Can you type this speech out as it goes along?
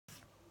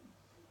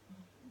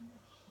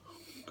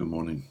Good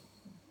morning.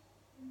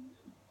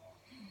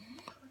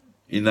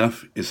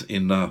 Enough is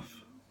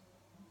enough.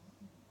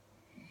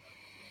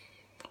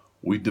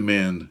 We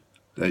demand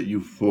that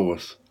you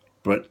force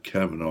Brett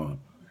Kavanaugh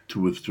to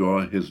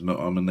withdraw his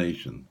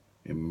nomination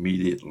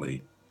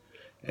immediately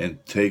and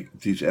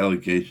take these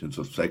allegations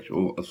of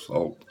sexual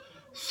assault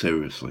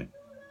seriously.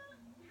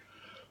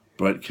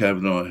 Brett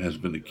Kavanaugh has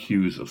been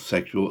accused of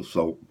sexual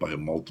assault by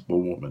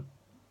multiple women.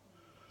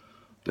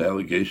 The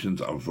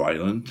allegations are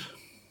violent,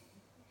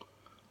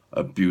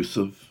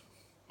 abusive,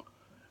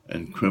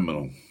 and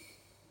criminal,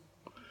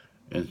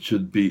 and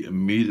should be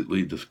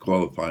immediately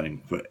disqualifying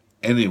for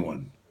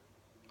anyone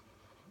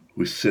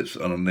who sits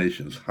on the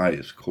nation's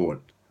highest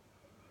court.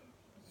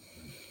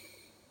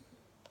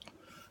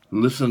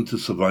 Listen to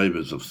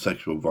survivors of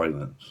sexual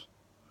violence.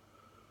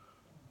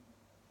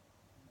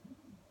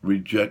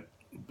 Reject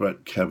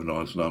Brett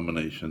Kavanaugh's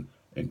nomination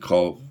and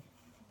call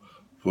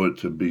for it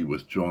to be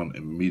withdrawn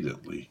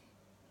immediately.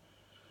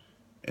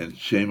 And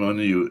shame on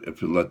you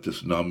if you let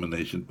this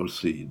nomination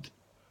proceed.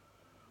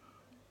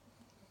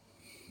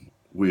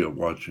 We are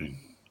watching,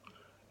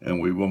 and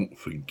we won't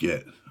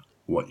forget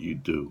what you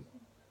do.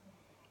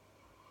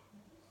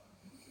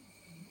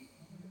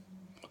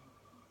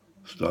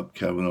 Stop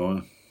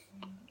Kavanaugh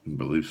and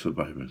believe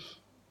survivors.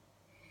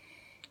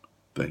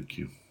 Thank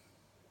you.